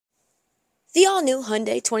The all-new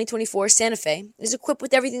Hyundai 2024 Santa Fe is equipped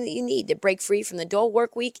with everything that you need to break free from the dull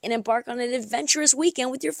work week and embark on an adventurous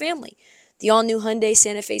weekend with your family. The all-new Hyundai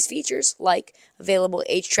Santa Fe's features, like available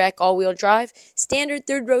H-Track all-wheel drive, standard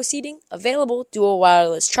third-row seating, available dual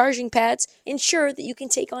wireless charging pads, ensure that you can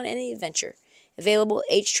take on any adventure. Available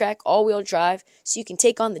H-Track all-wheel drive so you can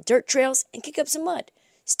take on the dirt trails and kick up some mud.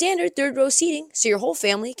 Standard third-row seating so your whole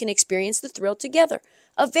family can experience the thrill together.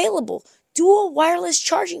 Available dual wireless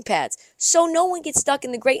charging pads so no one gets stuck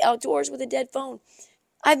in the great outdoors with a dead phone.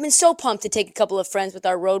 I've been so pumped to take a couple of friends with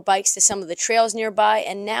our road bikes to some of the trails nearby,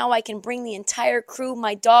 and now I can bring the entire crew,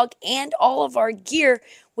 my dog, and all of our gear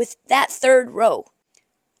with that third row.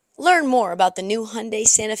 Learn more about the new Hyundai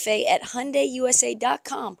Santa Fe at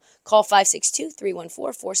HyundaiUSA.com. Call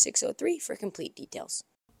 562-314-4603 for complete details.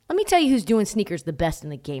 Let me tell you who's doing sneakers the best in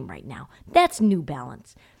the game right now. That's New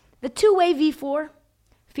Balance. The two-way V4,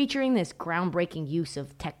 featuring this groundbreaking use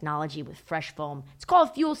of technology with fresh foam. It's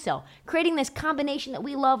called Fuel Cell, creating this combination that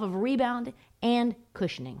we love of rebound and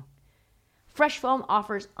cushioning. Fresh foam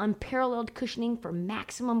offers unparalleled cushioning for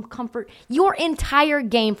maximum comfort your entire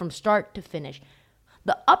game from start to finish.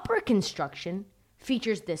 The upper construction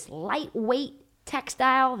features this lightweight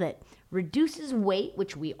textile that reduces weight,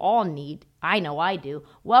 which we all need, I know I do,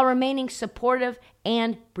 while remaining supportive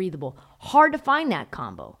and breathable. Hard to find that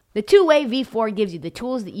combo. The two-way V4 gives you the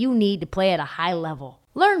tools that you need to play at a high level.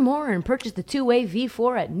 Learn more and purchase the two-way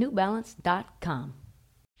V4 at newbalance.com.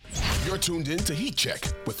 You're tuned in to Heat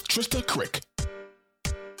Check with Trista Crick.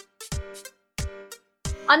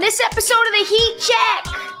 On this episode of the Heat Check,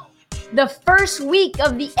 the first week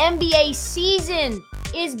of the NBA season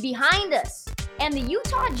is behind us. And the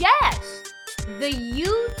Utah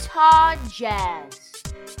Jazz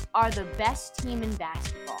are the best team in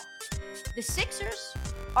basketball. The Sixers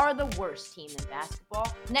are the worst team in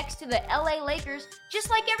basketball, next to the LA Lakers, just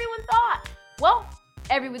like everyone thought. Well,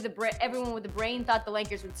 everyone with a brain thought the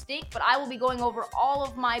Lakers would stink, but I will be going over all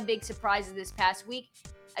of my big surprises this past week,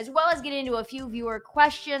 as well as get into a few viewer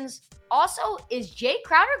questions. Also, is Jay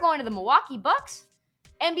Crowder going to the Milwaukee Bucks?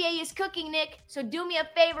 NBA is cooking, Nick, so do me a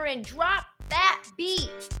favor and drop that beat.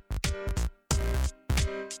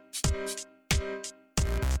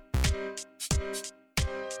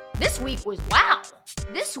 This week was wow.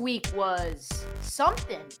 This week was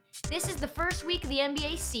something. This is the first week of the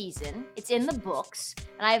NBA season. It's in the books,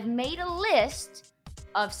 and I have made a list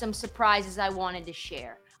of some surprises I wanted to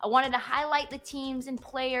share. I wanted to highlight the teams and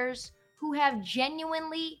players who have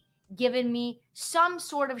genuinely given me some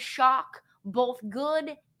sort of shock, both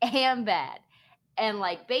good and bad. And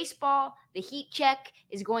like baseball, the Heat Check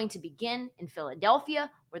is going to begin in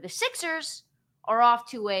Philadelphia, where the Sixers are off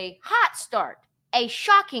to a hot start, a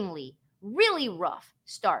shockingly really rough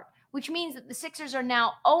start, which means that the Sixers are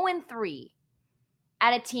now 0-3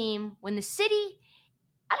 at a team when the city,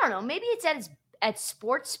 I don't know, maybe it's at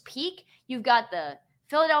sports peak. You've got the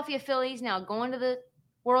Philadelphia Phillies now going to the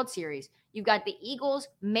World Series. You've got the Eagles,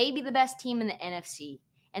 maybe the best team in the NFC.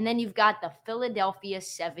 And then you've got the Philadelphia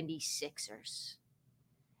 76ers.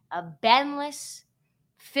 A Benless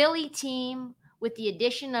Philly team with the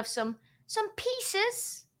addition of some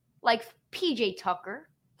pieces like PJ Tucker.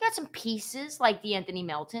 You got some pieces like DeAnthony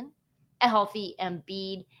Melton, a healthy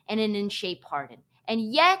Embiid, and an in-shape Harden.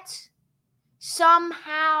 And yet,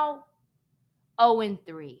 somehow,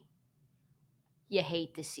 0-3. You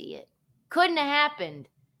hate to see it. Couldn't have happened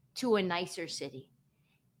to a nicer city.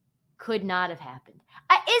 Could not have happened.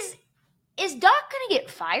 Is Doc going to get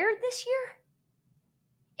fired this year?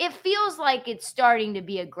 It feels like it's starting to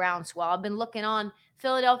be a groundswell. I've been looking on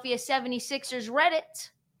Philadelphia 76ers Reddit,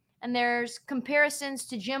 and there's comparisons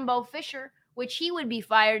to Jimbo Fisher, which he would be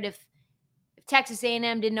fired if Texas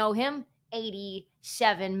A&M didn't owe him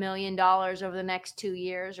 $87 million over the next 2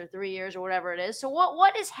 years or 3 years or whatever it is. So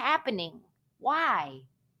what is happening? Why?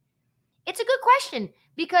 It's a good question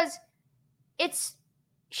because it's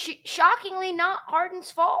shockingly not Harden's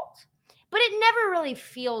fault. But it never really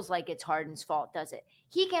feels like it's Harden's fault, does it?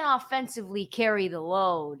 He can offensively carry the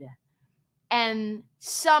load and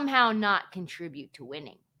somehow not contribute to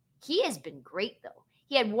winning. He has been great, though.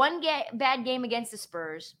 He had one bad game against the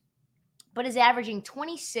Spurs, but is averaging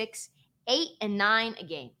 26, 8, and 9 a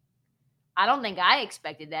game. I don't think I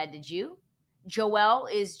expected that, did you? Joel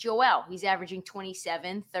is Joel. He's averaging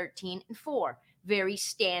 27, 13, and 4. Very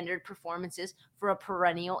standard performances for a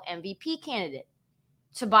perennial MVP candidate.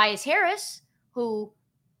 Tobias Harris, who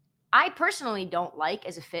I personally don't like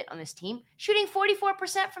as a fit on this team, shooting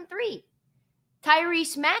 44% from 3.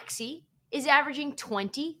 Tyrese Maxey is averaging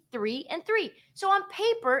 23 and 3. So on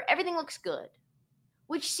paper, everything looks good,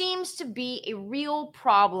 which seems to be a real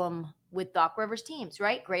problem with Doc Rivers teams,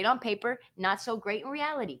 right? Great on paper, not so great in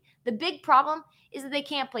reality. The big problem is that they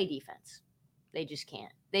can't play defense. They just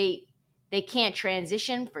can't. They can't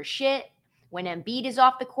transition for shit. When Embiid is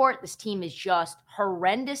off the court, this team is just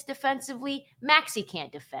horrendous defensively. Maxey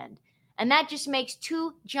can't defend. And that just makes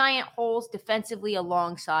two giant holes defensively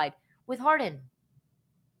alongside with Harden,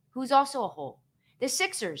 who's also a hole. The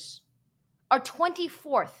Sixers are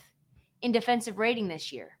 24th in defensive rating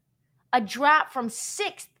this year, a drop from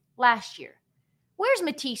 6th last year. Where's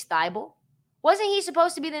Matisse Thybulle? Wasn't he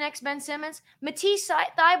supposed to be the next Ben Simmons? Matisse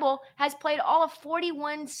Thybulle has played all of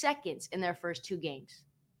 41 seconds in their first 2 games.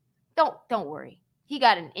 Don't worry. He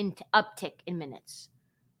got an uptick in minutes.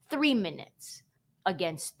 3 minutes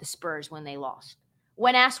against the Spurs when they lost.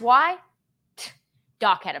 When asked why,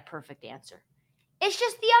 Doc had a perfect answer. It's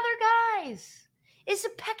just the other guys. It's a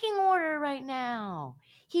pecking order right now.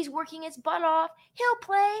 He's working his butt off. He'll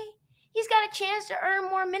play. He's got a chance to earn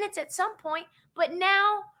more minutes at some point. But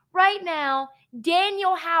now, right now,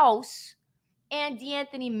 Daniel House and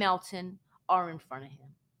DeAnthony Melton are in front of him.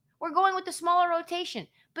 We're going with the smaller rotation,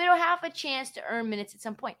 but he'll have a chance to earn minutes at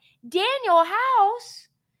some point. Daniel House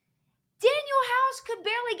could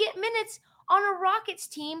barely get minutes on a Rockets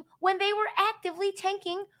team when they were actively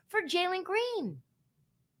tanking for Jalen Green.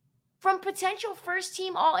 From potential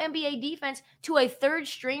first-team All-NBA defense to a third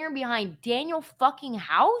stringer behind Daniel fucking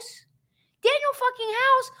House? Daniel fucking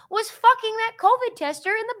House was fucking that COVID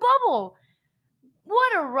tester in the bubble.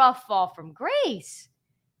 What a rough fall from grace.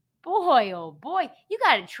 Boy, oh boy. You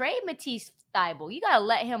got to trade Matisse Thybulle. You got to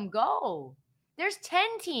let him go. There's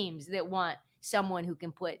 10 teams that want someone who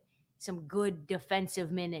can put some good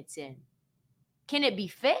defensive minutes in. Can it be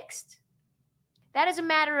fixed? That is a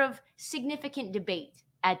matter of significant debate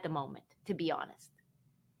at the moment, to be honest.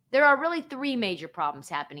 There are really 3 major problems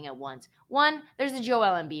happening at once. One, there's the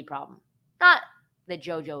Joel Embiid problem. Not that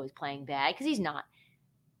JoJo is playing bad, because he's not.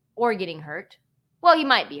 Or getting hurt. Well, he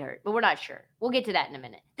might be hurt, but we're not sure. We'll get to that in a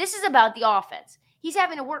minute. This is about the offense. He's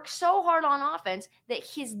having to work so hard on offense that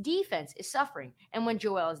his defense is suffering. And when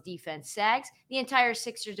Joel's defense sags, the entire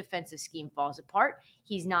Sixers defensive scheme falls apart.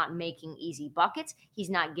 He's not making easy buckets. He's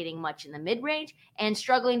not getting much in the mid-range and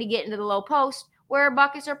struggling to get into the low post where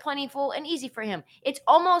buckets are plentiful and easy for him. It's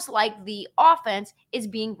almost like the offense is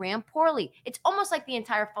being ran poorly. It's almost like the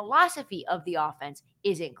entire philosophy of the offense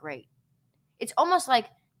isn't great. It's almost like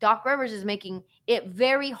Doc Rivers is making it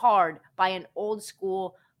very hard by an old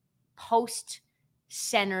school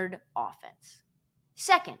post-centered offense.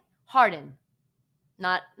 Second, Harden.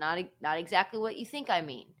 Not exactly what you think I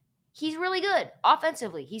mean. He's really good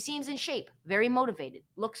offensively. He seems in shape, very motivated,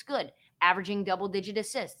 looks good, averaging double-digit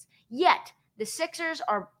assists. Yet, the Sixers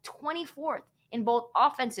are 24th in both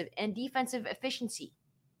offensive and defensive efficiency.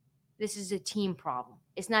 This is a team problem.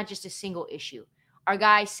 It's not just a single issue. Our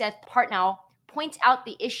guy Seth Partnow points out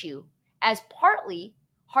the issue as partly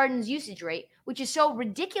Harden's usage rate, which is so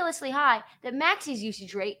ridiculously high that Maxey's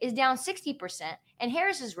usage rate is down 60% and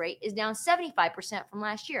Harris's rate is down 75% from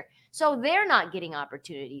last year. So they're not getting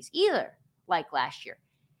opportunities either, like last year.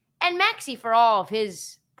 And Maxey, for all of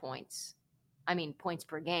his points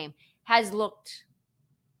per game, has looked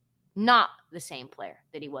not the same player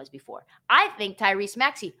that he was before. I think Tyrese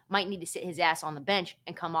Maxey might need to sit his ass on the bench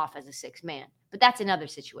and come off as a 6th man, but that's another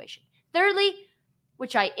situation. Thirdly,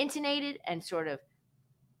 which I intonated and sort of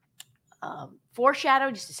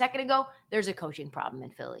foreshadowed just a second ago, there's a coaching problem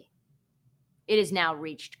in Philly. It has now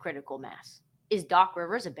reached critical mass. Is Doc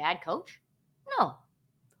Rivers a bad coach? No.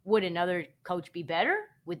 Would another coach be better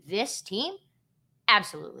with this team?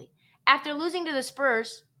 Absolutely. After losing to the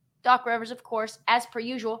Spurs, Doc Rivers, of course, as per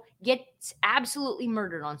usual, gets absolutely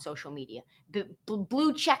murdered on social media.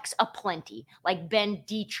 Blue checks aplenty, like Ben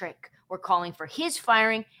Dietrich were calling for his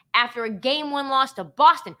firing after a Game 1 loss to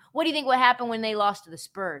Boston. What do you think would happen when they lost to the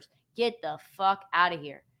Spurs? Get the fuck out of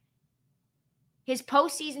here. His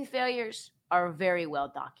postseason failures are very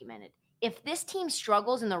well documented. If this team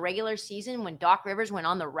struggles in the regular season, when Doc Rivers went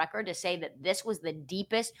on the record to say that this was the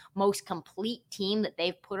deepest, most complete team that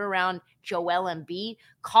they've put around Joel Embiid,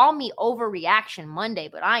 call me overreaction Monday,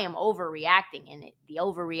 but I am overreacting, and the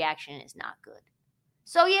overreaction is not good.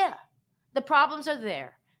 So yeah, the problems are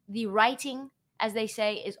there. The writing, as they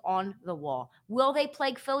say, is on the wall. Will they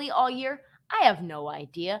plague Philly all year? I have no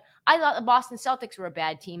idea. I thought the Boston Celtics were a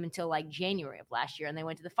bad team until like January of last year, and they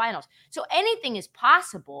went to the finals. So anything is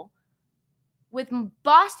possible. With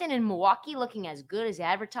Boston and Milwaukee looking as good as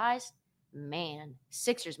advertised, man,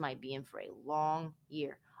 Sixers might be in for a long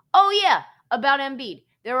year. Oh, yeah, about Embiid.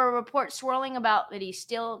 There were reports swirling about that he's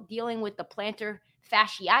still dealing with the plantar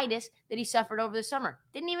fasciitis that he suffered over the summer.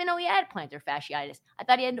 Didn't even know he had plantar fasciitis. I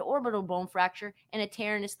thought he had an orbital bone fracture and a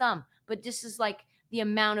tear in his thumb. but this is like the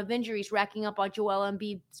amount of injuries racking up on Joel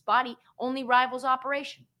Embiid's body only rivals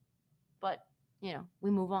operation. But,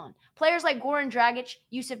 we move on. Players like Goran Dragic,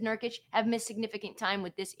 Jusuf Nurkic have missed significant time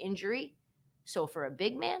with this injury. So for a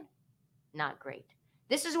big man, not great.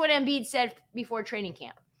 This is what Embiid said before training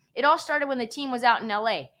camp. It all started when the team was out in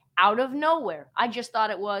LA. Out of nowhere. I just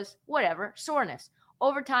thought it was, whatever, soreness.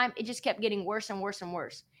 Over time, it just kept getting worse and worse and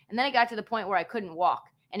worse. And then it got to the point where I couldn't walk,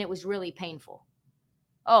 and it was really painful.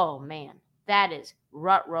 Oh, man. That is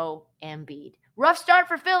Rut-Row Embiid. Rough start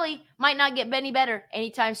for Philly. Might not get any better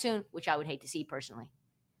anytime soon, which I would hate to see personally.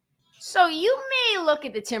 So you may look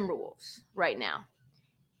at the Timberwolves right now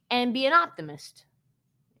and be an optimist.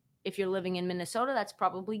 If you're living in Minnesota, that's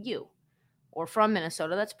probably you. Or from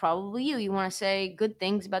Minnesota, that's probably you. You want to say good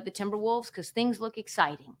things about the Timberwolves because things look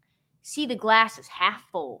exciting. See the glass is half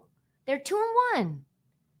full. They're 2-1.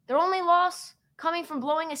 Their only loss coming from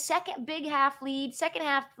blowing a second half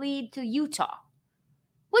lead to Utah.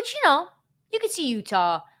 Which, you could see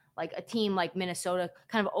Utah, like a team like Minnesota,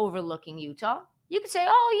 kind of overlooking Utah. You could say,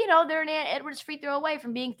 they're an Ant Edwards free throw away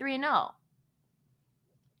from being 3-0.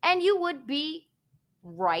 And you would be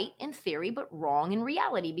right in theory, but wrong in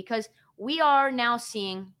reality, because we are now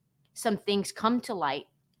seeing some things come to light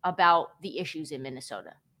about the issues in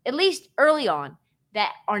Minnesota, at least early on,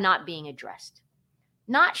 that are not being addressed.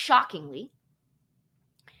 Not shockingly,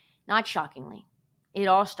 it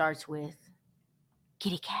all starts with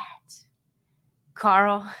kitty cats.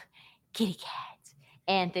 Carl, kitty cats.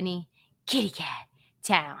 Anthony, kitty cat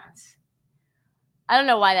Towns. I don't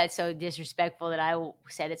know why that's so disrespectful that I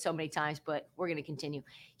said it so many times, but we're going to continue.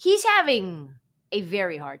 He's having a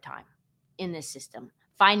very hard time in this system,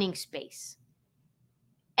 finding space.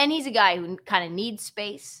 And he's a guy who kind of needs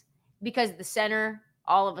space because the center,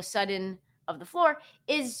 all of a sudden, of the floor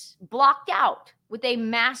is blocked out with a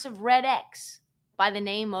massive red X by the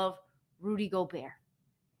name of Rudy Gobert.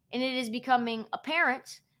 And it is becoming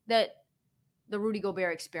apparent that the Rudy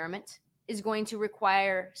Gobert experiment is going to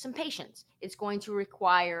require some patience. It's going to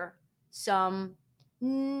require some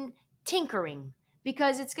tinkering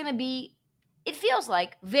because it's going to be, it feels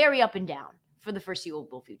like, very up and down for the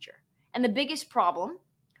foreseeable future. And the biggest problem,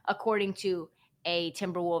 according to a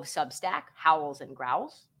Timberwolves Substack, Howls and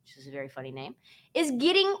Growls, which is a very funny name, is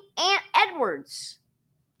getting Ant Edwards,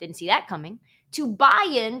 didn't see that coming, to buy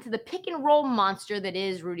into the pick and roll monster that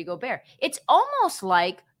is Rudy Gobert. It's almost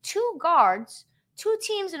like two guards, two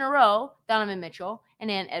teams in a row, Donovan Mitchell and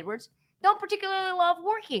Ant Edwards, don't particularly love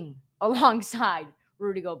working alongside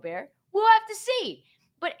Rudy Gobert. We'll have to see.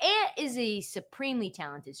 But Ant is a supremely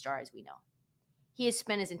talented star, as we know. He has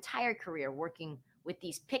spent his entire career working with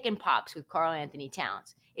these pick and pops with Karl Anthony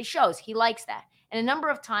Towns. It shows he likes that. And a number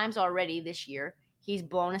of times already this year, he's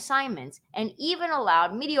blown assignments and even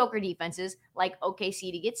allowed mediocre defenses like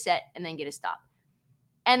OKC to get set and then get a stop.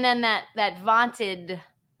 And then that vaunted,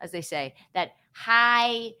 as they say, that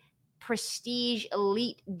high prestige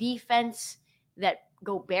elite defense that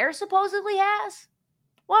Gobert supposedly has.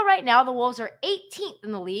 Well, right now the Wolves are 18th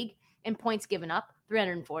in the league in points given up,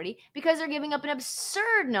 340, because they're giving up an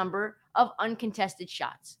absurd number of uncontested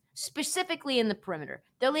shots, specifically in the perimeter.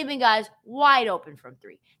 They're leaving guys wide open from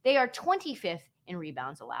three. They are 25th in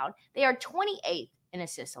rebounds allowed. They are 28th in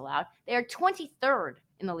assists allowed. They are 23rd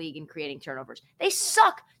in the league in creating turnovers. They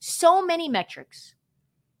suck so many metrics.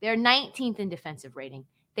 They're 19th in defensive rating.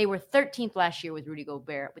 They were 13th last year with Rudy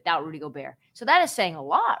Gobert, without Rudy Gobert. So that is saying a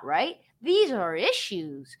lot, right? These are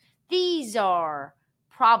issues. These are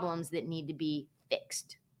problems that need to be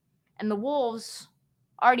fixed. And the Wolves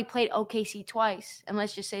already played OKC twice. And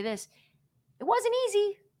let's just say this, it wasn't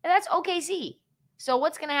easy. And that's OKC. So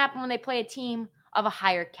what's going to happen when they play a team of a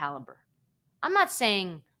higher caliber? I'm not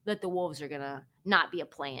saying that the Wolves are going to not be a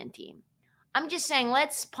play-in team. I'm just saying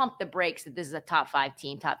let's pump the brakes that this is a top 5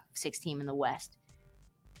 team, top 6 team in the West.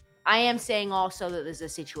 I am saying also that this is a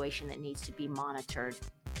situation that needs to be monitored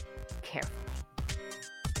carefully.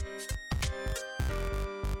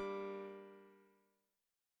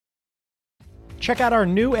 Check out our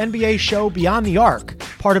new NBA show, Beyond the Arc,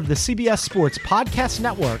 part of the CBS Sports Podcast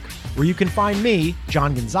Network, where you can find me,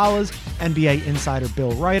 John Gonzalez, NBA insider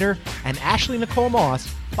Bill Ryder, and Ashley Nicole Moss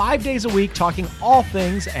 5 days a week talking all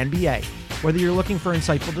things NBA. Whether you're looking for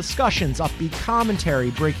insightful discussions, upbeat commentary,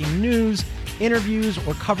 breaking news, interviews,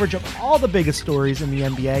 or coverage of all the biggest stories in the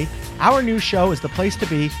NBA, our new show is the place to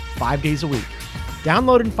be 5 days a week.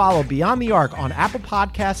 Download and follow Beyond the Arc on Apple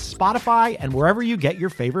Podcasts, Spotify, and wherever you get your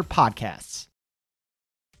favorite podcasts.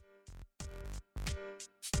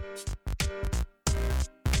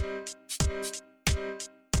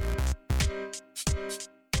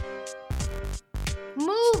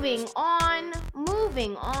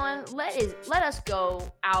 moving on, let us go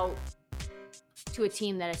out to a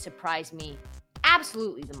team that has surprised me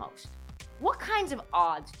absolutely the most. What kinds of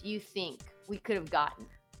odds do you think we could have gotten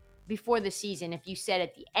before the season if you said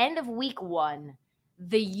at the end of week 1,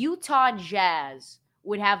 the Utah Jazz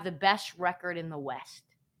would have the best record in the West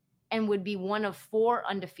and would be one of 4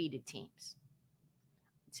 undefeated teams?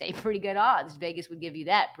 I'd say pretty good odds. Vegas would give you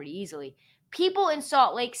that pretty easily. People in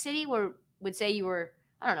Salt Lake City would say you were,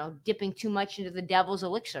 I don't know, dipping too much into the devil's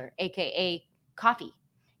elixir, aka coffee.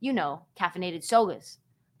 You know, caffeinated sodas.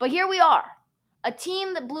 But here we are, a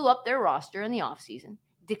team that blew up their roster in the offseason,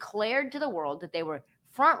 declared to the world that they were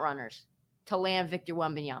front runners to land Victor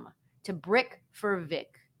Wembanyama, to brick for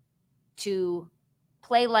Vic, to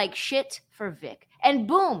play like shit for Vic. And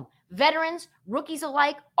boom, veterans, rookies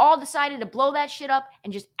alike, all decided to blow that shit up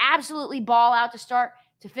and just absolutely ball out to start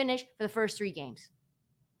to finish for the first 3 games.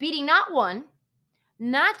 Beating not 1,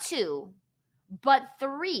 not 2, but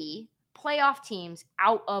 3 playoff teams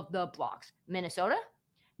out of the blocks. Minnesota,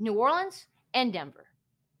 New Orleans, and Denver.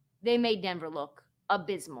 They made Denver look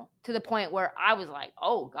abysmal to the point where I was like,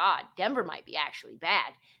 oh God, Denver might be actually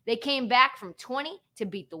bad. They came back from 20 to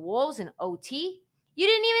beat the Wolves in OT. You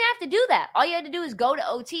didn't even have to do that. All you had to do is go to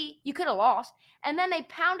OT. You could have lost. And then they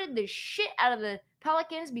pounded the shit out of the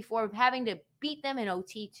Pelicans before having to beat them in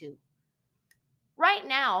OT too. Right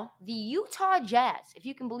now, the Utah Jazz, if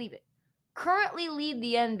you can believe it, currently lead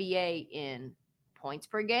the NBA in points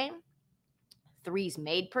per game, threes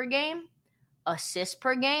made per game, assists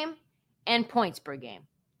per game, and points per game.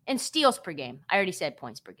 And steals per game. I already said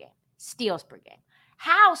points per game. Steals per game.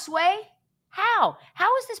 How, Sway? How?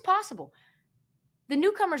 How is this possible? The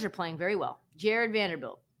newcomers are playing very well. Jared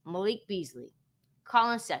Vanderbilt, Malik Beasley,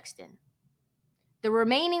 Colin Sexton. The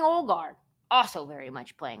remaining old guard, also very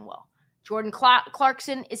much playing well. Jordan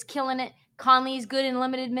Clarkson is killing it. Conley is good in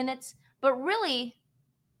limited minutes. But really,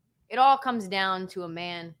 it all comes down to a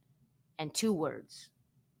man and 2 words.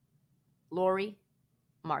 Lauri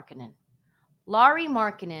Markkanen. Lauri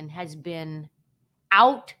Markkanen has been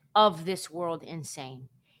out of this world insane.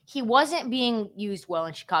 He wasn't being used well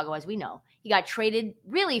in Chicago, as we know. He got traded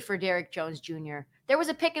really for Derrick Jones Jr. There was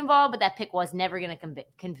a pick involved, but that pick was never going to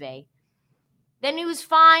convey. Then he was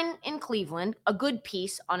fine in Cleveland, a good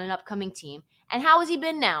piece on an upcoming team. And how has he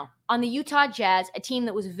been now? On the Utah Jazz, a team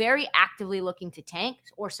that was very actively looking to tank,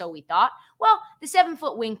 or so we thought. Well, the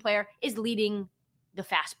 7-foot wing player is leading the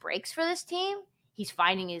fast breaks for this team. He's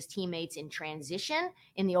finding his teammates in transition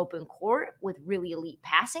in the open court with really elite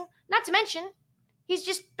passing. Not to mention, he's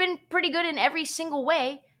just been pretty good in every single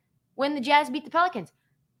way when the Jazz beat the Pelicans.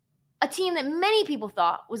 A team that many people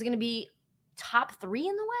thought was going to be top 3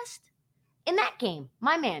 in the West. In that game,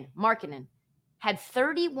 my man, Markkanen, had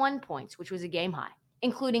 31 points, which was a game high,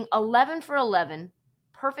 including 11 for 11,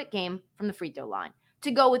 perfect game from the free throw line, to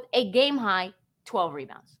go with a game high 12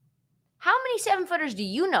 rebounds. How many 7-footers do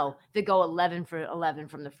you know that go 11 for 11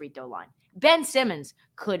 from the free throw line? Ben Simmons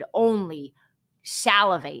could only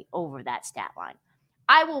salivate over that stat line.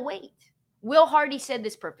 I will wait. Will Hardy said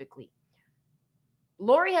this perfectly.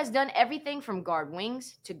 Lauri has done everything from guard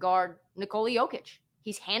wings to guard Nikola Jokic.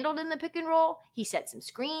 He's handled in the pick and roll. He set some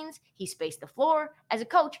screens. He spaced the floor. As a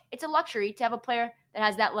coach, it's a luxury to have a player that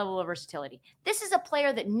has that level of versatility. This is a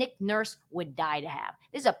player that Nick Nurse would die to have.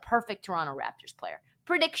 This is a perfect Toronto Raptors player.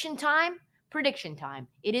 Prediction time.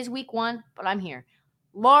 It is week 1, but I'm here.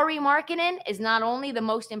 Lauri Markkanen is not only the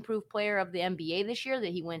most improved player of the NBA this year,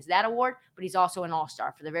 that he wins that award, but he's also an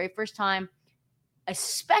all-star for the very first time.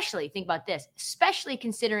 Especially, think about this, especially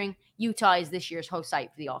considering Utah is this year's host site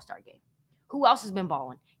for the All-Star game. Who else has been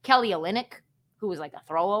balling? Kelly Olynyk, who was like a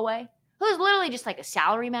throwaway, who was literally just like a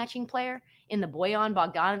salary matching player in the Bojan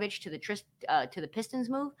Bogdanovic to the Pistons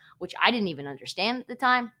move, which I didn't even understand at the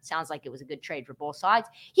time. Sounds like it was a good trade for both sides.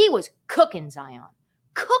 He was cooking Zion,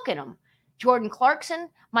 cooking him. Jordan Clarkson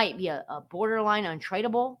might be a borderline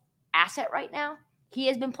untradeable asset right now. He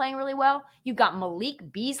has been playing really well. You've got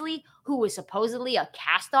Malik Beasley, who was supposedly a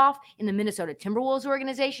cast-off in the Minnesota Timberwolves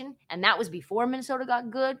organization, and that was before Minnesota got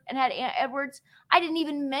good and had Edwards. I didn't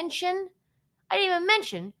even mention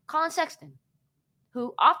Colin Sexton,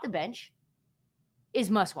 who off the bench is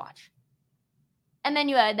must-watch. And then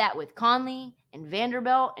you add that with Conley and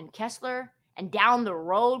Vanderbilt and Kessler, and down the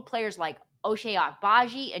road, players like Ochai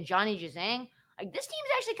Agbaji and Johnny Juzang. Like, this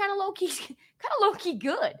team's actually kind of low-key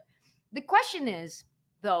good. The question is,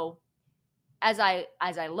 though, as I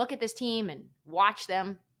look at this team and watch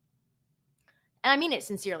them, and I mean it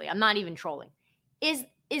sincerely, I'm not even trolling, is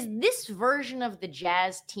this version of the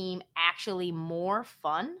Jazz team actually more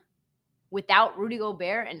fun without Rudy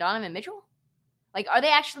Gobert and Donovan Mitchell? Like, are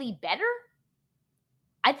they actually better?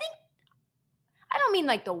 I don't mean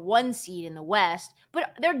like the 1 seed in the West,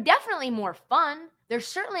 but they're definitely more fun. They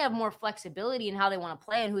certainly have more flexibility in how they want to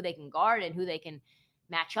play and who they can guard and who they can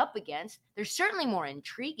match up against. They're certainly more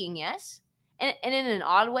intriguing, yes. And in an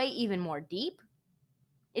odd way, even more deep.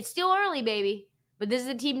 It's still early, baby. But this is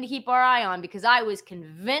a team to keep our eye on because I was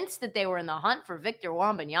convinced that they were in the hunt for Victor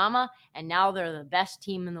Wembanyama, and now they're the best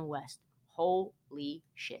team in the West. Holy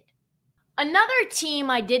shit. Another team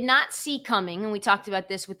I did not see coming, and we talked about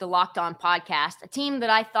this with the Locked On podcast, a team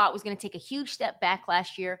that I thought was going to take a huge step back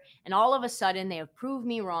last year, and all of a sudden they have proved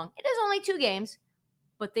me wrong. It is only 2 games,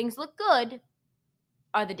 but things look good,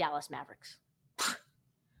 are the Dallas Mavericks.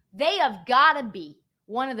 They have got to be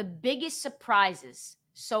one of the biggest surprises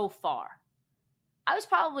so far. I was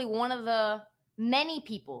probably one of the many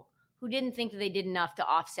people who didn't think that they did enough to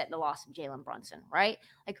offset the loss of Jalen Brunson, right?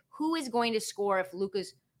 Like, who is going to score if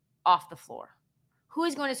Luka's off the floor? Who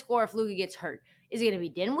is going to score if Luka gets hurt? Is it going to be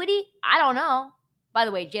Dinwiddie? I don't know. By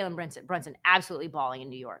the way, Jalen Brunson absolutely balling in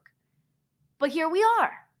New York. But here we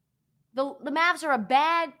are. The Mavs are a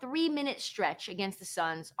bad 3-minute stretch against the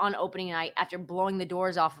Suns on opening night after blowing the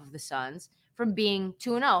doors off of the Suns from being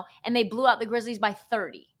 2-0, and they blew out the Grizzlies by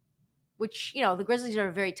 30, which, the Grizzlies are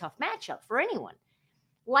a very tough matchup for anyone.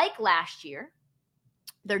 Like last year,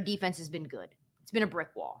 their defense has been good. It's been a brick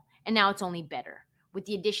wall, and now it's only better with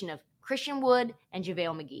the addition of Christian Wood and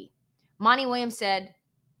JaVale McGee. Monty Williams said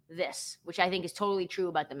this, which I think is totally true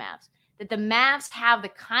about the Mavs, that the Mavs have the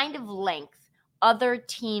kind of length other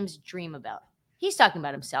teams dream about. He's talking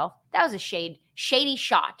about himself. That was a shady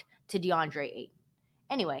shot to DeAndre Ayton.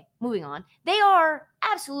 Anyway, moving on. They are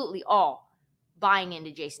absolutely all buying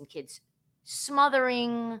into Jason Kidd's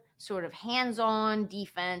smothering, sort of hands-on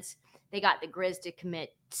defense. They got the Grizz to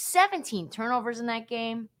commit 17 turnovers in that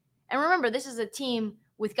game. And remember, this is a team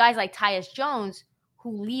with guys like Tyus Jones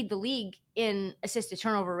who lead the league in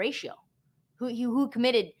assist-to-turnover ratio, who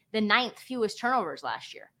committed the 9th fewest turnovers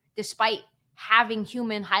last year, despite having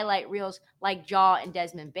human highlight reels like Ja and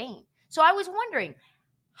Desmond Bane. So I was wondering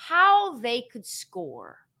how they could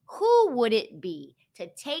score. Who would it be to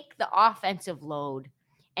take the offensive load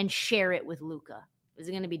and share it with Luka? Is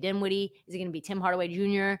it going to be Dinwiddie? Is it going to be Tim Hardaway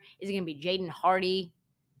Jr.? Is it going to be Jaden Hardy?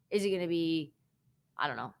 Is it going to be, I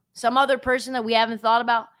don't know, some other person that we haven't thought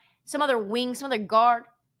about? Some other wing, some other guard?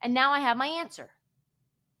 And now I have my answer.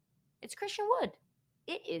 It's Christian Wood.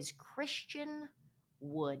 It is Christian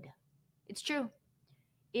Wood. It's true.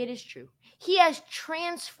 It is true. He has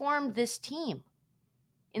transformed this team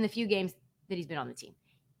in the few games that he's been on the team.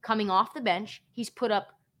 Coming off the bench, he's put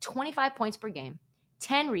up 25 points per game,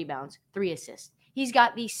 10 rebounds, 3 assists. He's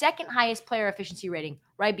got the second highest player efficiency rating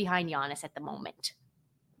right behind Giannis at the moment.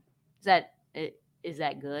 Is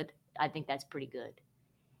that good? I think that's pretty good.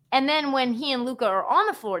 And then when he and Luka are on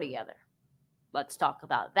the floor together, let's talk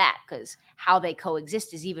about that, because how they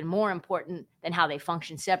coexist is even more important than how they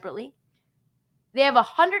function separately. They have a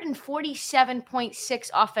 147.6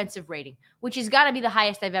 offensive rating, which has got to be the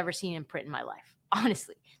highest I've ever seen in print in my life.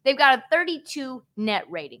 Honestly, they've got a 32 net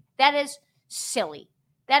rating. That is silly.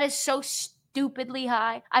 That is so stupidly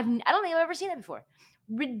high. I don't think I've ever seen that before.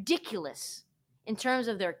 Ridiculous in terms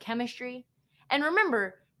of their chemistry. And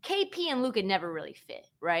remember, KP and Luka never really fit,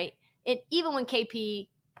 right? Even when KP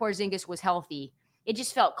Porzingis was healthy, it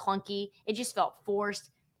just felt clunky. It just felt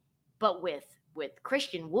forced. But with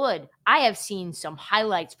Christian Wood, I have seen some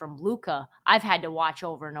highlights from Luka I've had to watch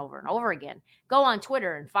over and over and over again. Go on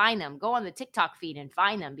Twitter and find them. Go on the TikTok feed and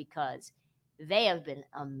find them because they have been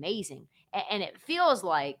amazing. And it feels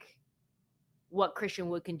like what Christian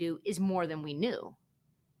Wood can do is more than we knew.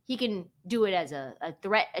 He can do it as a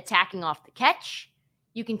threat attacking off the catch.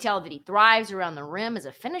 You can tell that he thrives around the rim as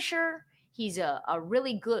a finisher. He's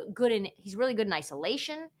really good in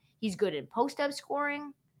isolation. He's good in post-up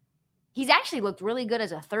scoring. He's actually looked really good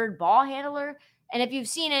as a third ball handler. And if you've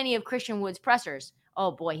seen any of Christian Wood's pressers,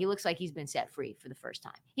 oh boy, he looks like he's been set free for the first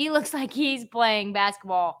time. He looks like he's playing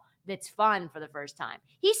basketball that's fun for the first time.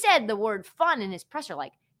 He said the word fun in his presser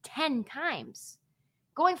like 10 times.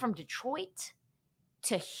 Going from Detroit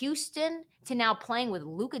to Houston to now playing with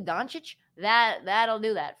Luka Doncic, that'll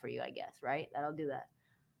do that for you, I guess, right? That'll do that.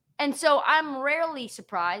 And so I'm rarely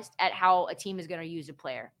surprised at how a team is going to use a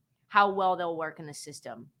player, how well they'll work in the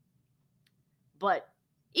system. But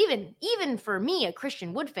even for me, a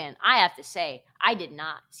Christian Wood fan, I have to say, I did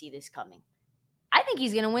not see this coming. I think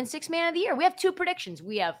he's going to win Sixth Man of the Year. We have 2 predictions.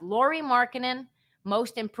 We have Lauri Markkanen,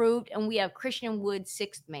 most improved, and we have Christian Wood,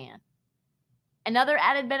 6th man. Another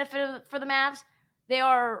added benefit for the Mavs, they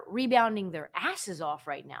are rebounding their asses off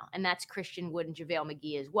right now, and that's Christian Wood and JaVale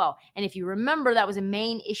McGee as well. And if you remember, that was a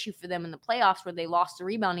main issue for them in the playoffs where they lost the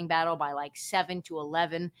rebounding battle by like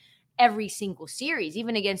 7-11. every single series,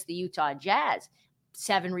 even against the Utah Jazz.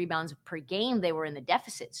 7 rebounds per game, they were in the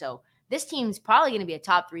deficit. So this team's probably going to be a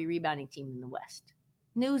top 3 rebounding team in the West.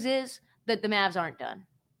 News is that the Mavs aren't done.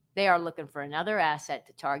 They are looking for another asset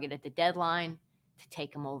to target at the deadline to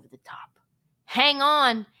take them over the top. Hang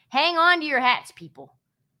on to your hats, people.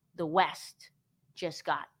 The West just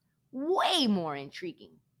got way more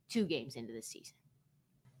intriguing 2 games into the season.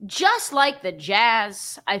 Just like the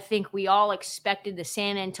Jazz, I think we all expected the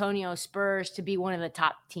San Antonio Spurs to be one of the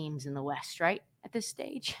top teams in the West, right? At this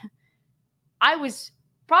stage. I was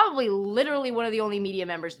probably literally one of the only media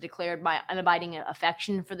members that declared my unabiding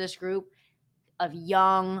affection for this group of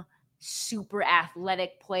young, super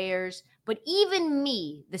athletic players. But even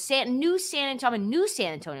me, the new San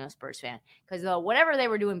Antonio Spurs fan, because whatever they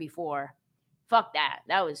were doing before, fuck that.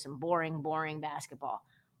 That was some boring basketball.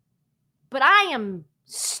 But I am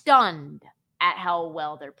stunned at how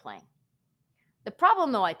well they're playing. The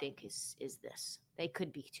problem, though, I think, is this. They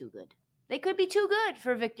could be too good. They could be too good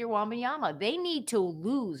for Victor Wembanyama. They need to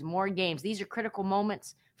lose more games. These are critical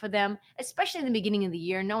moments for them, especially in the beginning of the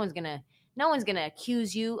year. No one's gonna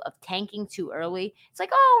accuse you of tanking too early. It's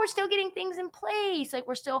like, oh, we're still getting things in place. Like,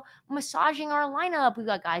 we're still massaging our lineup. We've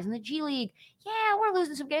got guys in the G League. Yeah, we're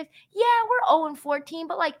losing some games. Yeah, we're 0-14,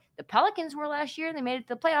 but like the Pelicans were last year and they made it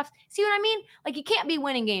to the playoffs. See what I mean? Like, you can't be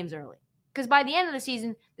winning games early because by the end of the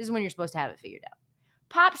season, this is when you're supposed to have it figured out.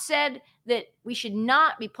 Pop said that we should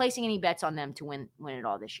not be placing any bets on them to win it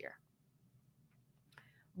all this year.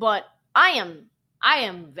 But I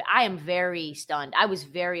am very stunned. I was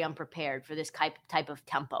very unprepared for this type of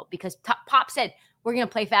tempo because Pop said, we're going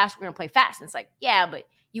to play fast. We're going to play fast. And it's like, yeah, but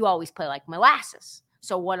you always play like molasses.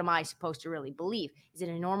 So what am I supposed to really believe? Is it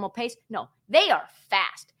a normal pace? No, they are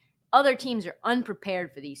fast. Other teams are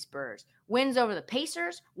unprepared for these Spurs. Wins over the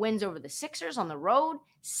Pacers, wins over the Sixers on the road,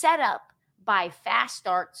 set up by fast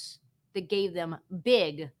starts that gave them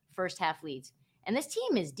big first half leads. And this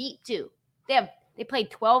team is deep too. They played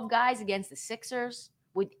 12 guys against the Sixers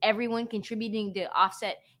with everyone contributing to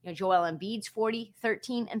offset, Joel Embiid's 40,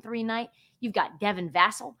 13, and 3 night. You've got Devin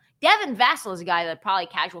Vassell. Devin Vassell is a guy that probably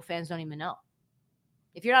casual fans don't even know.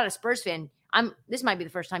 If you're not a Spurs fan, this might be the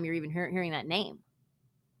first time you're even hearing that name.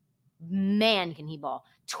 Man, can he ball.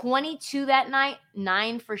 22 that night,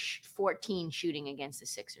 9 for 14 shooting against the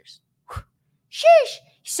Sixers. Sheesh,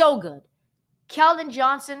 so good. Keldon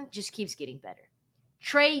Johnson just keeps getting better.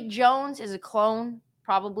 Trey Jones is a clone,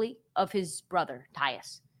 probably, of his brother,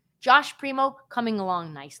 Tyus. Josh Primo coming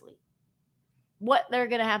along nicely. What they're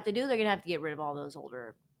going to have to do, they're going to have to get rid of all those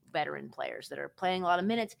older veteran players that are playing a lot of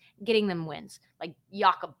minutes, getting them wins, like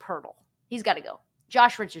Jakob Poeltl. He's got to go.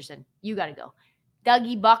 Josh Richardson, you got to go.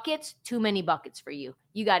 Dougie Buckets, too many buckets for you.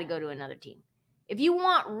 You got to go to another team. If you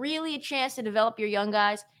want really a chance to develop your young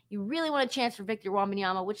guys, you really want a chance for Victor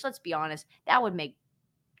Wembanyama, which, let's be honest, that would make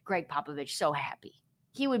Greg Popovich so happy.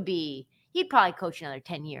 He'd probably coach another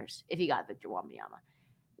 10 years if he got Victor Wembanyama.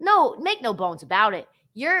 No, make no bones about it.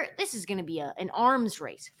 This is going to be an arms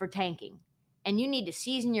race for tanking, and you need to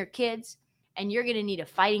season your kids, and you're going to need a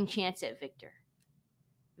fighting chance at Victor.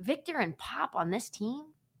 Victor and Pop on this team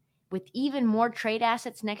with even more trade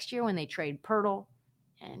assets next year when they trade Poeltl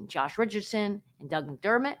and Josh Richardson and Doug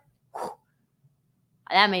McDermott. Whew,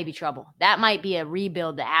 that may be trouble. That might be a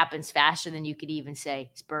rebuild that happens faster than you could even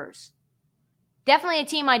say Spurs. Definitely a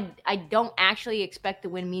team I don't actually expect to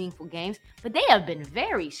win meaningful games, but they have been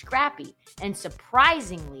very scrappy and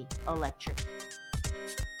surprisingly electric.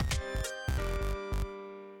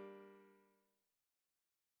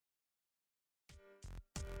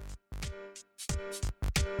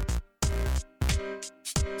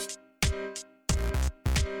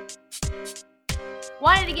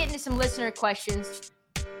 Wanted to get into some listener questions.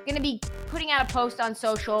 Going to be putting out a post on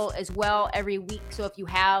social as well every week. So if you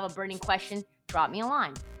have a burning question, drop me a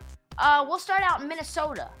line. We'll start out in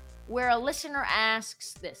Minnesota, where a listener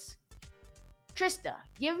asks this. Trista,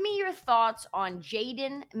 give me your thoughts on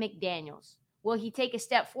Jaden McDaniels. Will he take a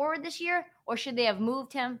step forward this year, or should they have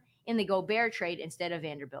moved him in the Gobert trade instead of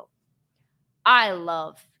Vanderbilt? I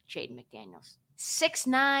love Jaden McDaniels.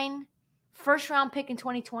 6'9", first-round pick in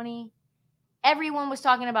 2020. Everyone was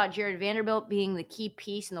talking about Jared Vanderbilt being the key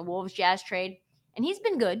piece in the Wolves-Jazz trade, and he's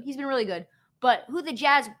been good. He's been really good. But who the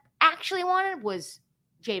Jazz actually wanted was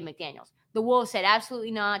Jaden McDaniels. The Wolves said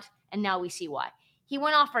absolutely not, and now we see why. He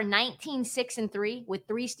went off for 19, 6, and 3 with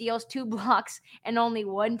 3 steals, 2 blocks, and only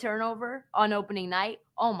 1 turnover on opening night.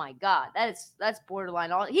 Oh my God, that's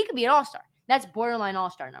borderline all. He could be an all-star. That's borderline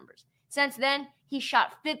all-star numbers. Since then, he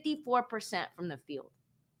shot 54% from the field.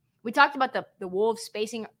 We talked about the Wolves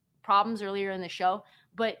spacing problems earlier in the show,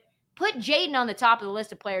 but put Jaden on the top of the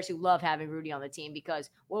list of players who love having Rudy on the team, because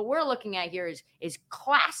what we're looking at here is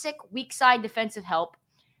classic weak side defensive help.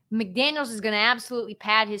 McDaniels is going to absolutely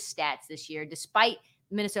pad his stats this year, despite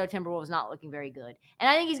Minnesota Timberwolves not looking very good. And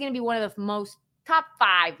I think he's going to be one of the top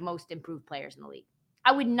 5 most improved players in the league.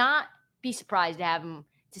 I would not be surprised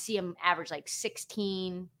to see him average like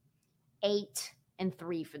 16, 8, and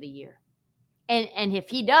 3 for the year. And if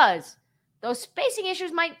he does, those spacing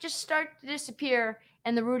issues might just start to disappear,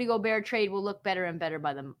 and the Rudy Gobert trade will look better and better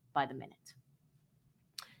by the minute.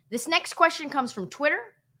 This next question comes from Twitter.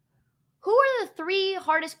 Who are the 3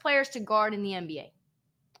 hardest players to guard in the NBA?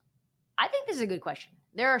 I think this is a good question.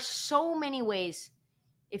 There are so many ways,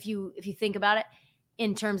 if you think about it,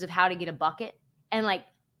 in terms of how to get a bucket. And like,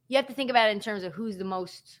 you have to think about it in terms of who's the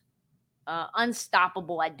most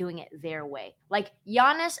unstoppable at doing it their way. Like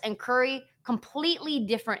Giannis and Curry, completely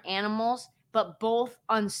different animals, but both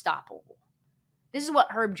unstoppable. This is what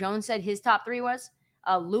Herb Jones said his top 3 was.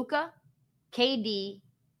 Luka, KD,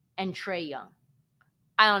 and Trae Young.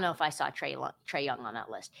 I don't know if I saw Trae Young on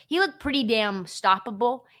that list. He looked pretty damn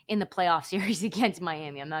stoppable in the playoff series against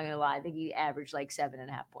Miami. I'm not going to lie. I think he averaged like 7.5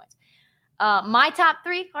 points. My top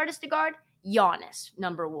 3 hardest to guard, Giannis,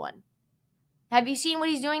 number 1. Have you seen what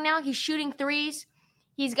he's doing now? He's shooting threes.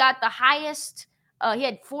 He's got the highest. He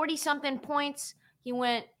had 40-something points. He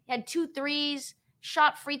had 2 threes,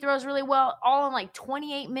 shot free throws really well, all in like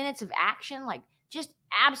 28 minutes of action. Like, just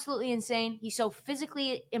absolutely insane. He's so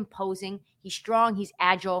physically imposing. He's strong. He's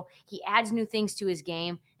agile. He adds new things to his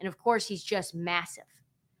game. And, of course, he's just massive.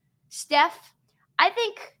 Steph, I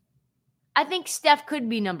think Steph could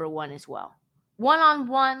be number 1 as well.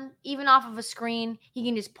 One-on-one, even off of a screen, he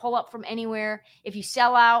can just pull up from anywhere. If you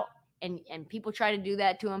sell out and people try to do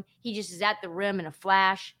that to him, he just is at the rim in a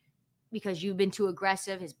flash because you've been too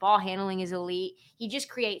aggressive. His ball handling is elite. He just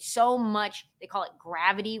creates so much, they call it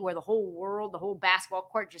gravity, where the whole world, the whole basketball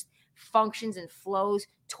court just functions and flows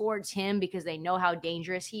towards him because they know how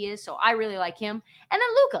dangerous he is. So I really like him. And then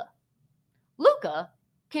Luka. Luka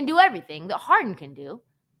can do everything that Harden can do.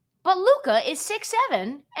 But Luka is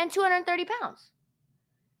 6'7" and 230 pounds.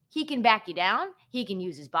 He can back you down. He can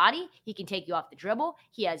use his body. He can take you off the dribble.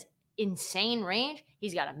 He has insane range.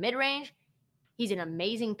 He's got a mid-range. He's an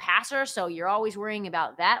amazing passer, so you're always worrying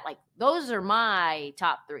about that. Like, those are my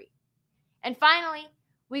top 3. And finally,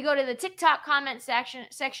 we go to the TikTok comment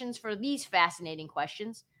sections for these fascinating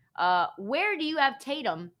questions. Where do you have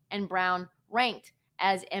Tatum and Brown ranked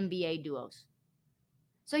as NBA duos?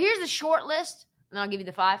 So here's the short list, and I'll give you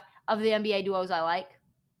the 5 of the NBA duos I like.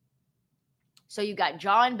 So you got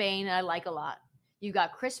Ja and Bane, I like a lot. You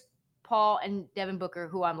got Chris Paul and Devin Booker,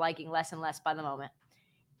 who I'm liking less and less by the moment.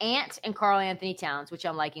 Ant and Karl Anthony Towns, which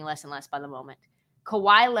I'm liking less and less by the moment.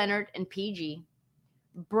 Kawhi Leonard and PG.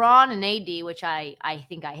 Braun and AD, which I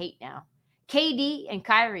think I hate now. KD and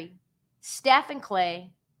Kyrie. Steph and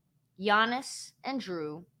Clay. Giannis and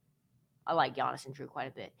Drew. I like Giannis and Drew quite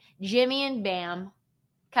a bit. Jimmy and Bam.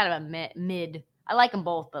 Kind of a mid. I like them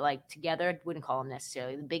both, but like together, I wouldn't call them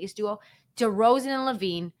necessarily the biggest duo. DeRozan and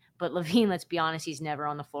Levine. But Levine, let's be honest, he's never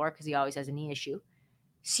on the floor because he always has a knee issue.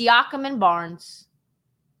 Siakam and Barnes.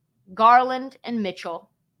 Garland and Mitchell,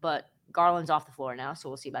 but Garland's off the floor now, so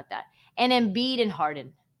we'll see about that. And Embiid and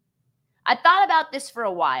Harden. I thought about this for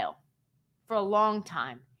a while, for a long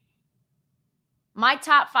time. My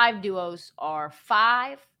top 5 duos are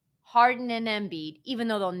 5, Harden and Embiid, even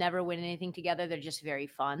though they'll never win anything together, they're just very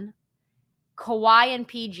fun. Kawhi and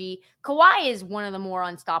PG. Kawhi is one of the more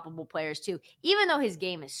unstoppable players too. Even though his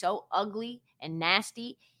game is so ugly and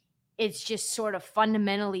nasty, it's just sort of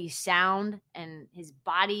fundamentally sound, and his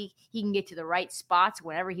body, he can get to the right spots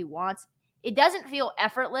whenever he wants. It doesn't feel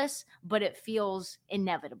effortless, but it feels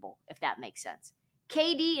inevitable, if that makes sense.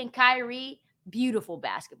 KD and Kyrie, beautiful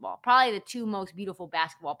basketball. Probably the 2 most beautiful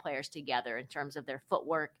basketball players together in terms of their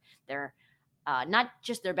footwork, their not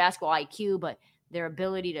just their basketball IQ, but their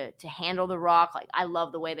ability to handle the rock. Like, I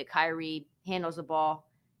love the way that Kyrie handles the ball.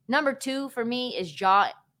 Number 2 for me is Ja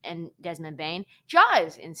and Desmond Bane. Ja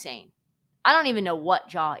is insane. I don't even know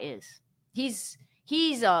what Ja is. He's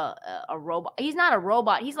a robot. He's not a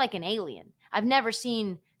robot. He's like an alien. I've never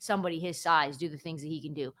seen somebody his size do the things that he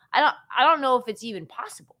can do. I don't know if it's even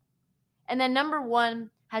possible. And then number 1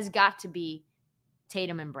 has got to be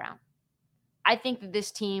Tatum and Brown. I think that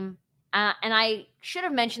this team, and I should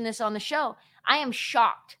have mentioned this on the show, I am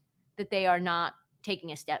shocked that they are not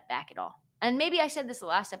taking a step back at all. And maybe I said this the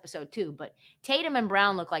last episode too, but Tatum and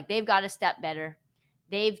Brown look like they've got a step better.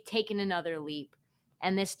 They've taken another leap.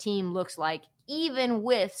 And this team looks like, even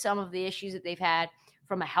with some of the issues that they've had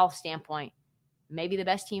from a health standpoint, maybe the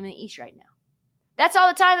best team in the East right now. That's all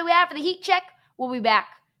the time that we have for the Heat Check. We'll be back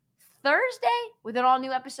Thursday with an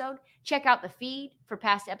all-new episode. Check out the feed for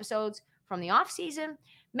past episodes from the off season.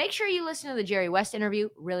 Make sure you listen to the Jerry West interview.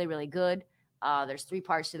 Really, really good. There's 3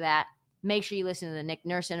 parts to that. Make sure you listen to the Nick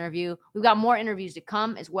Nurse interview. We've got more interviews to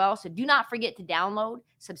come as well. So do not forget to download,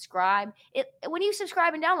 subscribe. When you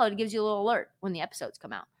subscribe and download, it gives you a little alert when the episodes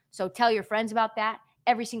come out. So tell your friends about that.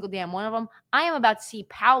 Every single damn one of them. I am about to see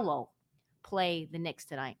Paolo play the Knicks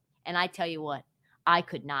tonight. And I tell you what, I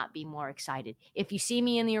could not be more excited. If you see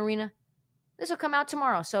me in the arena, this will come out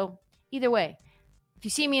tomorrow. So either way, if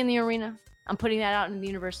you see me in the arena, I'm putting that out into the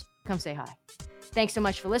universe. Come say hi. Thanks so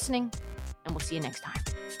much for listening, and we'll see you next time.